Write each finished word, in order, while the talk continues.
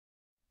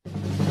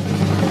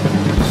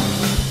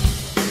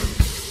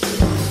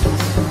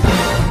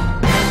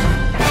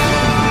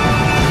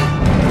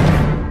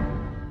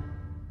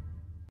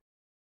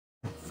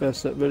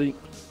First set ready.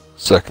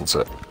 Second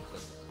set.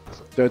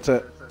 Third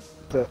set.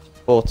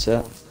 Fourth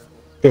set.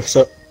 Fifth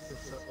set.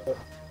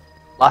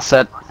 Last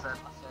set.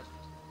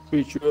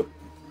 Reach you up.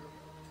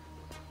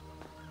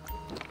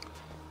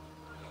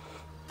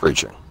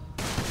 Breaching.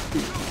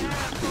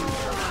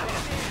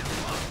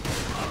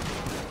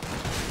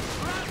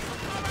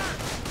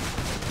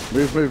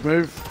 Move.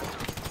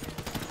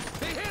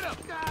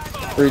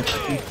 Breach.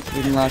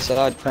 Moving right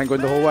side. Tango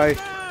in the hallway.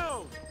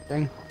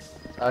 Thing.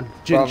 Side.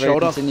 Jin, Bravo,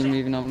 shoulder. continue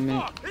moving on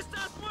me.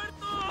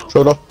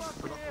 Shoulder.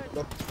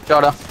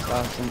 Shoulder.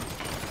 Starting.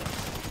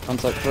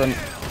 Contact front.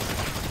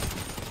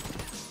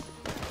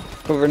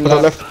 Covering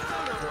Contact left.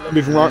 left.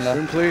 Moving right. Left.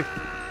 Room clear.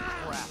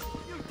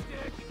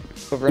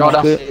 Covering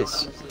Shoulder. left.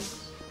 It's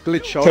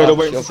Glitch Shoulder, shoulder.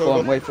 wait your for front,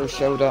 shoulder. wait for a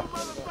shoulder.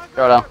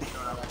 Shoulder.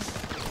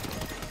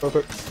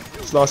 Perfect.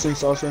 Slicing.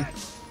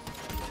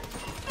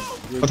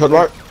 Contact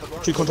right.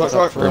 Two contacts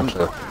right. Room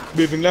clear.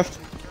 Moving left.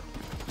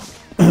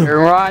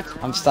 You're right.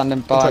 I'm standing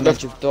by Contact the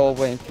edge left. of door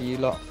waiting for you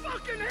lot.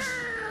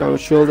 Go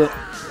shoulder.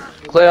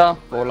 Clear.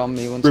 Ball on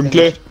me once Room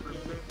clear. finished.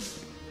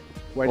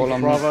 Waiting All for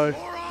on me. Bravo.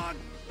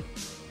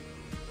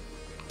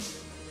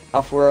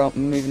 Halfway up,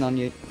 moving on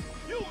you.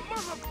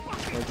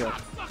 Okay.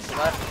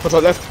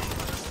 Contact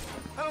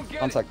left.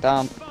 Contact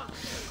down.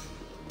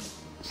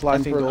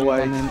 Slicing Emperor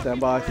doorway. moving on in.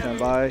 Stand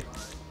by.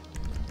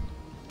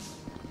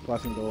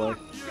 Slicing doorway.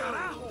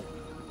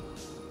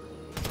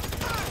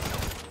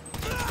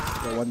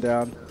 Got one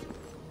down.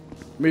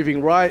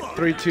 Moving right.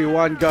 3, 2,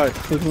 1, go.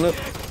 Moving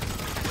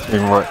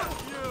right.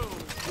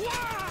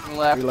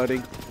 Left.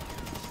 Reloading.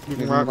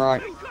 Moving Moving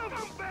right. right.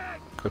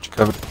 Got you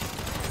covered.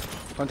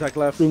 Contact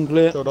left. Room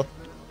clear. Shoulder.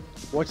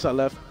 Watch that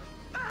left.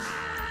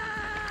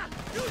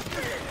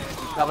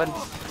 Covered.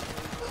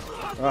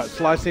 Alright,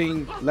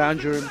 slicing.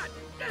 Lounge room.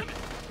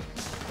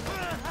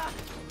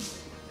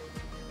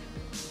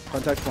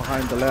 Contact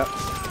behind the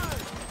left.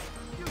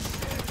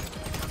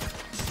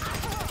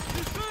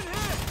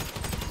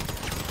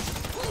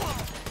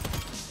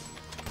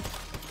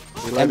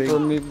 Emperor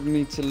Reloading. move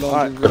me to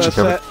Alright, laundry room. first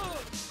covered. set.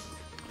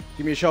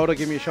 Give me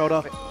a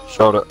shoulder.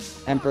 Shoulder.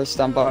 Emperor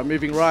stand by. Alright,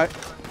 moving right.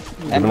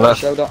 Emperor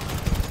left. shoulder.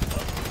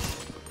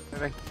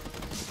 Moving.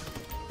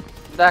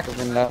 Back.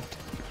 Covering left.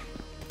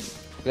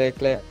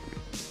 Clear.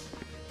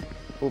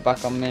 Pull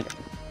back on me.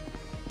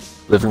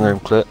 Living room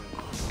clear.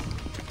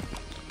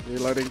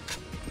 Reloading.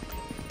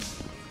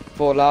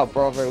 Fall out,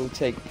 Bravo will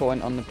take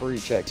point on the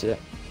breach exit.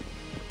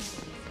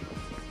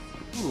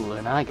 Ooh,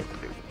 and I get to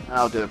do.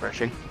 I'll do the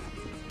brushing.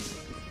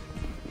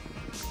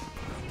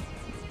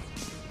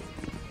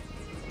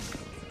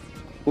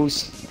 All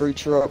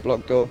breacher up,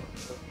 lock door.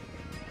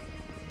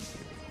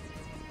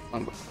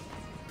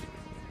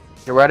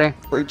 You ready?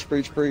 Breach.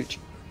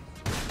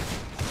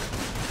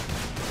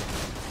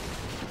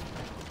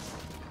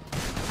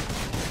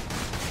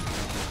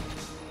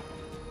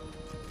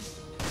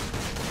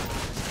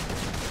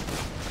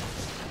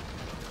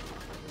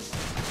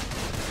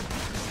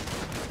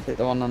 Hit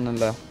the one on the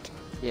left.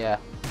 Yeah.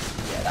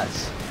 Yeah,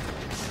 that's.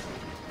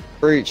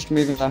 Breached,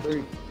 moving left.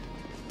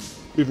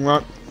 Moving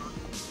right.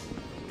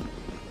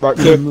 Right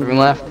clear. Moving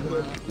left.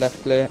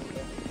 Left clear.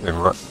 Moving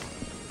right.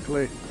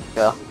 Clear.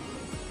 Yeah.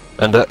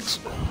 Index.